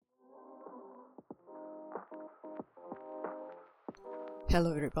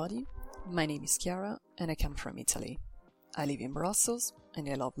Hello everybody, my name is Chiara and I come from Italy. I live in Brussels and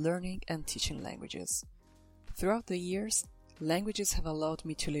I love learning and teaching languages. Throughout the years, languages have allowed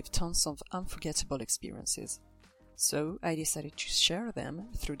me to live tons of unforgettable experiences, so I decided to share them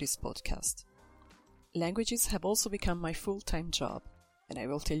through this podcast. Languages have also become my full-time job, and I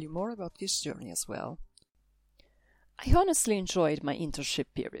will tell you more about this journey as well. I honestly enjoyed my internship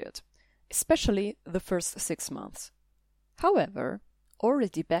period, especially the first 6 months. However,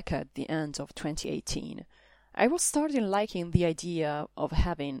 already back at the end of 2018, I was starting liking the idea of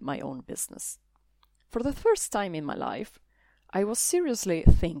having my own business. For the first time in my life, I was seriously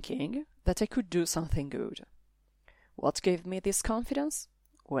thinking that I could do something good. What gave me this confidence?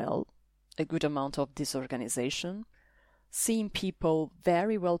 Well, a good amount of disorganization, seeing people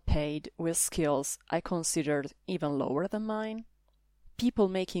very well paid with skills I considered even lower than mine, people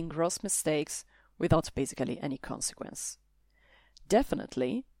making gross mistakes without basically any consequence.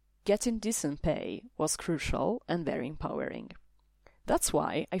 Definitely, getting decent pay was crucial and very empowering. That's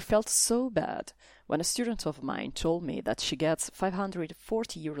why I felt so bad when a student of mine told me that she gets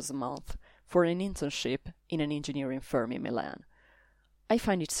 540 euros a month for an internship in an engineering firm in Milan. I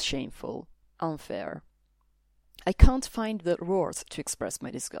find it shameful, unfair. I can't find the words to express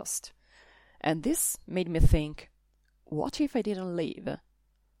my disgust. And this made me think, what if I didn't leave?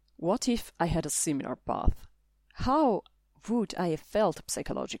 What if I had a similar path? How would I have felt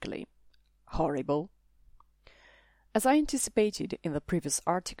psychologically? Horrible. As I anticipated in the previous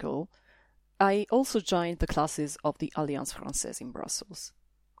article, I also joined the classes of the Alliance Française in Brussels.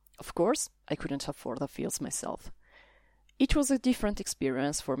 Of course, I couldn't afford the fields myself. It was a different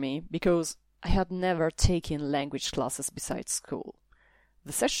experience for me because I had never taken language classes besides school.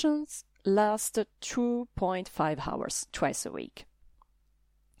 The sessions lasted 2.5 hours twice a week.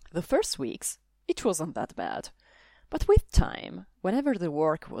 The first weeks, it wasn't that bad. But with time, whenever the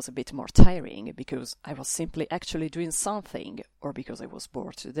work was a bit more tiring because I was simply actually doing something or because I was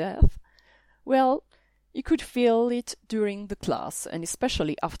bored to death, well, you could feel it during the class and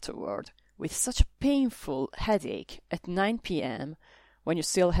especially afterward, with such a painful headache at 9 p.m. when you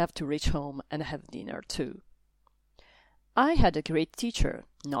still have to reach home and have dinner too. I had a great teacher,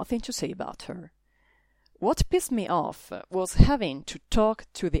 nothing to say about her. What pissed me off was having to talk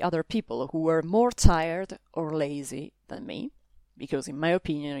to the other people who were more tired or lazy than me, because in my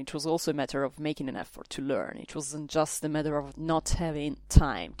opinion it was also a matter of making an effort to learn. It wasn't just a matter of not having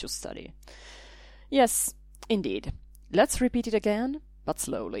time to study. Yes, indeed. Let's repeat it again, but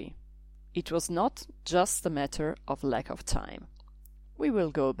slowly. It was not just a matter of lack of time. We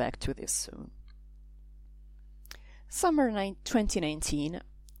will go back to this soon. Summer 2019,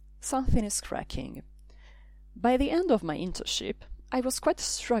 something is cracking. By the end of my internship, I was quite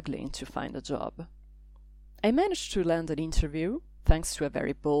struggling to find a job. I managed to land an interview, thanks to a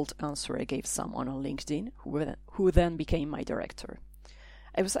very bold answer I gave someone on LinkedIn, who then became my director.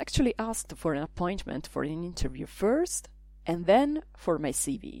 I was actually asked for an appointment for an interview first, and then for my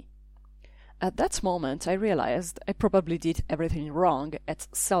CV. At that moment, I realized I probably did everything wrong at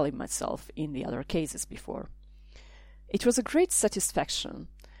selling myself in the other cases before. It was a great satisfaction.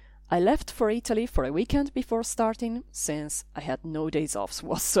 I left for Italy for a weekend before starting, since I had no days off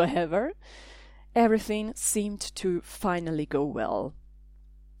whatsoever. Everything seemed to finally go well.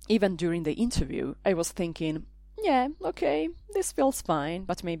 Even during the interview, I was thinking, yeah, okay, this feels fine,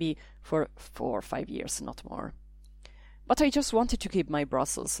 but maybe for 4 or 5 years, not more. But I just wanted to keep my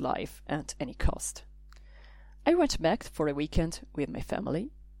Brussels life at any cost. I went back for a weekend with my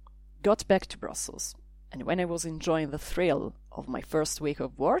family, got back to Brussels, and when I was enjoying the thrill of my first week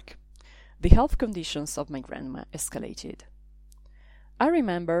of work, the health conditions of my grandma escalated. I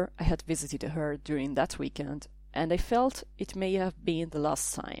remember I had visited her during that weekend, and I felt it may have been the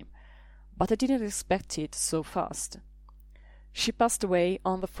last time, but I didn't expect it so fast. She passed away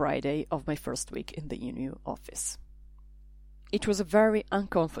on the Friday of my first week in the new office. It was a very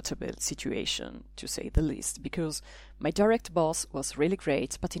uncomfortable situation, to say the least, because my direct boss was really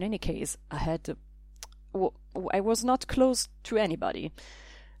great, but in any case, I was not close to anybody.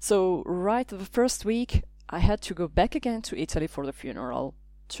 So right the first week, I had to go back again to Italy for the funeral,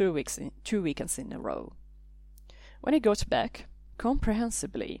 2 weekends in a row. When I got back,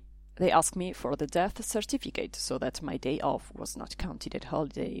 comprehensibly, they asked me for the death certificate so that my day off was not counted as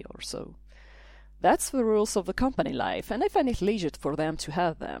holiday or so. That's the rules of the company life, and I find it legit for them to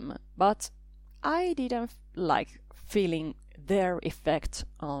have them, but I didn't like feeling their effect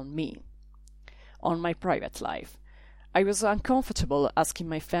on me, on my private life. I was uncomfortable asking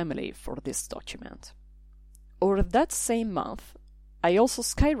my family for this document. Over that same month, I also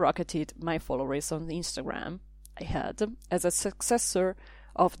skyrocketed my followers on Instagram I had as a successor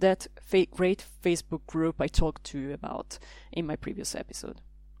of that great Facebook group I talked to you about in my previous episode.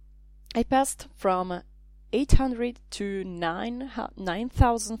 I passed from 800 to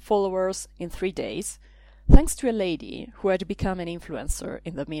 9,000 followers in 3 days, thanks to a lady who had become an influencer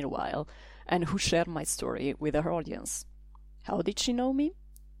in the meanwhile and who shared my story with her audience. How did she know me?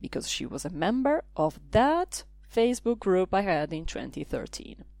 Because she was a member of that Facebook group I had in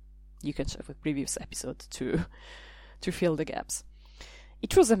 2013. You can check the previous episode to fill the gaps.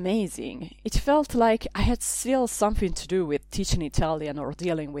 It was amazing. It felt like I had still something to do with teaching Italian or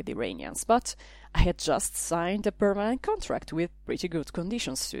dealing with Iranians, but I had just signed a permanent contract with pretty good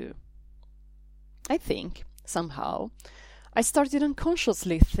conditions too. I think, somehow, I started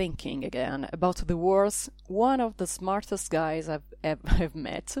unconsciously thinking again about the words one of the smartest guys I've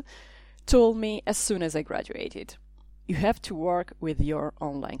met told me as soon as I graduated. You have to work with your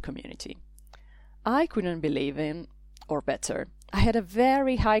online community. I couldn't believe in, or better, I had a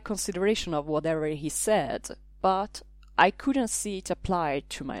very high consideration of whatever he said, but I couldn't see it applied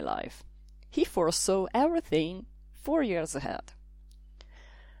to my life. He foresaw everything 4 years ahead.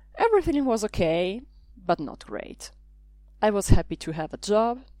 Everything was okay, but not great. I was happy to have a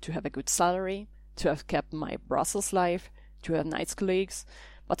job, to have a good salary, to have kept my Brussels life, to have nice colleagues,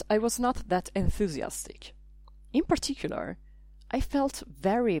 but I was not that enthusiastic. In particular, I felt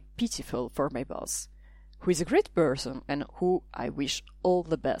very pitiful for my boss, who is a great person and who I wish all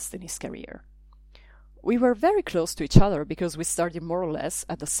the best in his career. We were very close to each other because we started more or less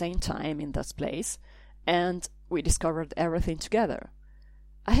at the same time in that place, and we discovered everything together.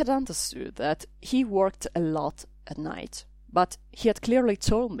 I had understood that he worked a lot at night, but he had clearly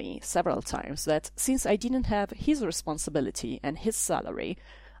told me several times that since I didn't have his responsibility and his salary,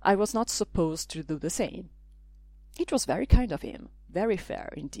 I was not supposed to do the same. It was very kind of him, very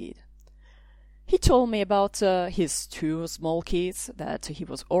fair indeed. He told me about his 2 small kids that he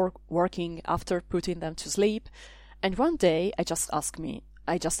was working after putting them to sleep, and one day I just asked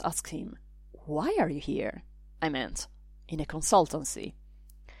him, "Why are you here?" I meant, in a consultancy.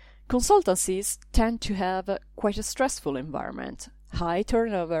 Consultancies tend to have quite a stressful environment, high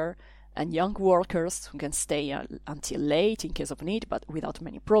turnover, and young workers who can stay until late in case of need, but without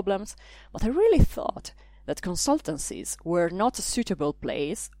many problems. But I really thought that consultancies were not a suitable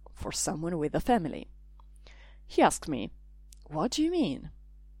place for someone with a family. He asked me, "What do you mean?"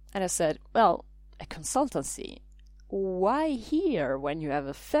 And I said, "Well, a consultancy. Why here when you have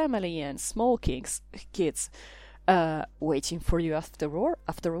a family and small kids waiting for you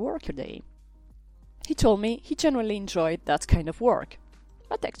after a work day?" He told me he genuinely enjoyed that kind of work.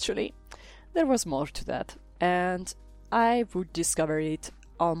 But actually, there was more to that, and I would discover it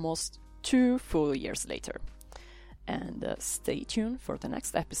almost 2 full years later. And stay tuned for the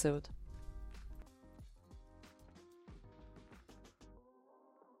next episode.